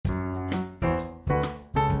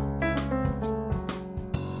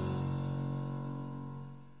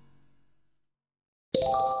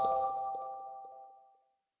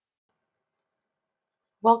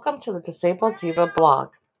Welcome to the Disabled Diva blog.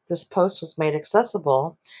 This post was made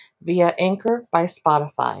accessible via Anchor by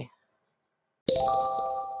Spotify.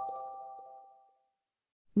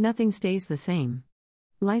 Nothing stays the same.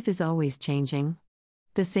 Life is always changing.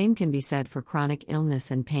 The same can be said for chronic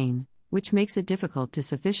illness and pain, which makes it difficult to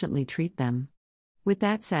sufficiently treat them. With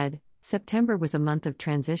that said, September was a month of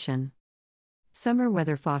transition. Summer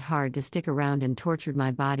weather fought hard to stick around and tortured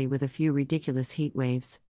my body with a few ridiculous heat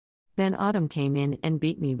waves. Then autumn came in and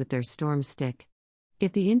beat me with their storm stick.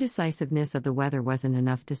 If the indecisiveness of the weather wasn't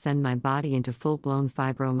enough to send my body into full-blown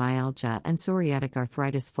fibromyalgia and psoriatic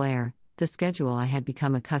arthritis flare, the schedule I had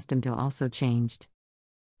become accustomed to also changed.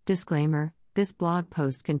 Disclaimer: this blog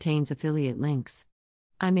post contains affiliate links.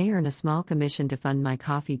 I may earn a small commission to fund my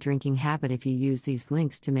coffee drinking habit if you use these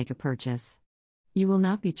links to make a purchase. You will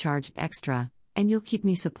not be charged extra, and you'll keep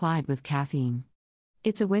me supplied with caffeine.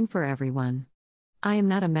 It's a win for everyone. I am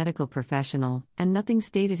not a medical professional, and nothing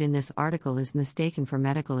stated in this article is mistaken for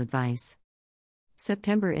medical advice.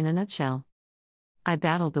 September in a nutshell. I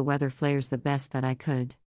battled the weather flares the best that I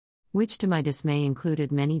could. Which to my dismay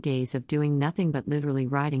included many days of doing nothing but literally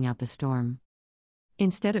riding out the storm.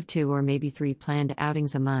 Instead of 2 or maybe 3 planned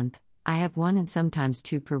outings a month, I have 1 and sometimes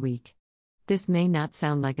 2 per week. This may not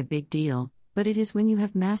sound like a big deal, but it is when you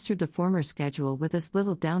have mastered the former schedule with as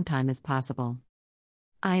little downtime as possible.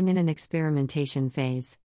 I am in an experimentation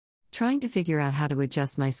phase. Trying to figure out how to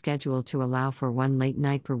adjust my schedule to allow for 1 late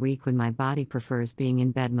night per week when my body prefers being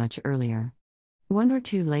in bed much earlier. 1 or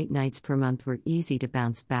 2 late nights per month were easy to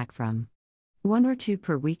bounce back from. 1 or 2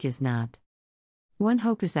 per week is not. One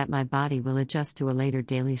hope is that my body will adjust to a later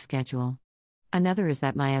daily schedule. Another is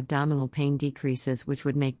that my abdominal pain decreases, which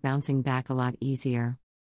would make bouncing back a lot easier.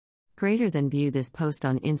 Greater than view this post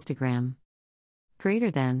on Instagram.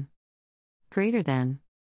 Greater than. Greater than.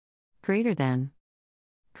 Greater than.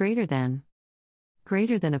 Greater than.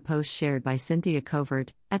 Greater than a post shared by Cynthia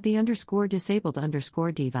Covert at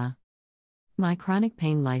 _disabled_diva. My chronic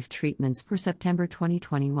pain life treatments for September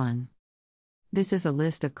 2021. This is a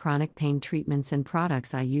list of chronic pain treatments and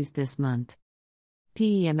products I used this month.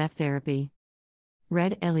 PEMF therapy.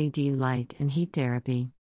 Red LED light and heat therapy.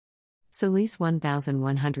 Solis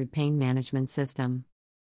 1100 pain management system.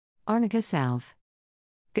 Arnica salve.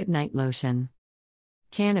 Goodnight lotion.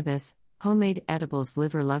 Cannabis, homemade edibles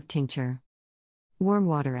liver love tincture. Warm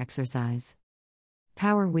water exercise.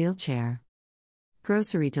 Power wheelchair.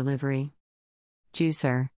 Grocery delivery.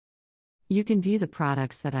 Juicer. You can view the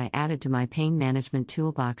products that I added to my pain management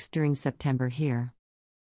toolbox during September here.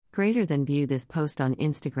 Greater than view this post on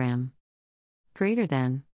Instagram. Greater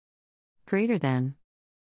than. Greater than.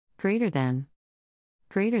 Greater than.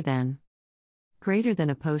 Greater than. Greater than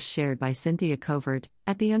a post shared by Cynthia Covert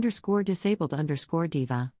at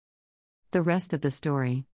 _disabled_diva. The rest of the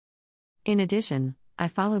story. In addition, I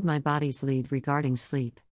followed my body's lead regarding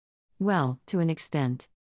sleep. Well, to an extent.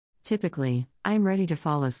 Typically, I am ready to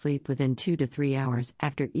fall asleep within 2 to 3 hours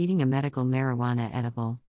after eating a medical marijuana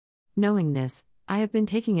edible. Knowing this, I have been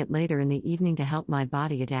taking it later in the evening to help my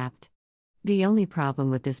body adapt. The only problem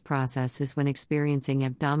with this process is when experiencing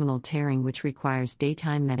abdominal tearing, which requires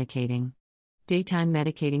daytime medicating. Daytime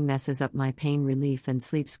medicating messes up my pain relief and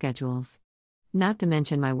sleep schedules. Not to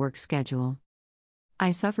mention my work schedule.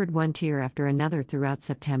 I suffered one tear after another throughout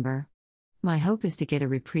September. My hope is to get a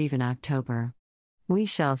reprieve in October. We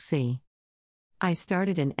shall see. I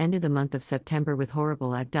started and ended the month of September with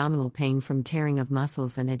horrible abdominal pain from tearing of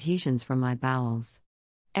muscles and adhesions from my bowels.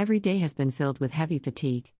 Every day has been filled with heavy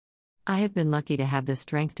fatigue. I have been lucky to have the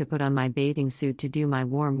strength to put on my bathing suit to do my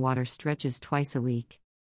warm water stretches twice a week.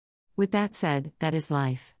 With that said, that is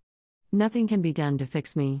life. Nothing can be done to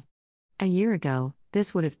fix me. A year ago,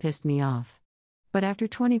 this would have pissed me off. But after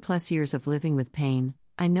 20+ years of living with pain,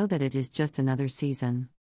 I know that it is just another season.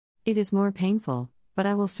 It is more painful, but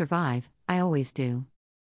I will survive, I always do.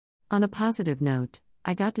 On a positive note,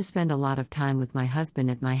 I got to spend a lot of time with my husband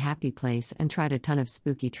at my happy place and tried a ton of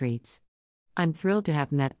spooky treats. I'm thrilled to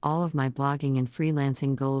have met all of my blogging and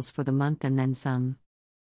freelancing goals for the month and then some.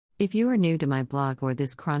 If you are new to my blog or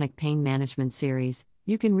this chronic pain management series,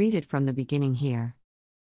 you can read it from the beginning here.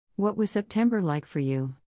 What was September like for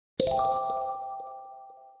you?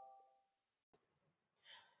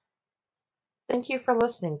 Thank you for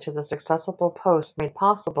listening to this accessible post made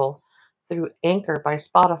possible through Anchor by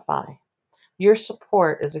Spotify. Your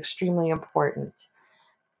support is extremely important.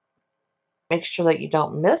 Make sure that you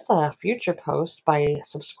don't miss a future post by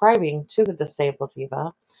subscribing to the Disabled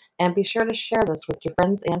Diva, and be sure to share this with your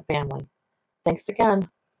friends and family. Thanks again.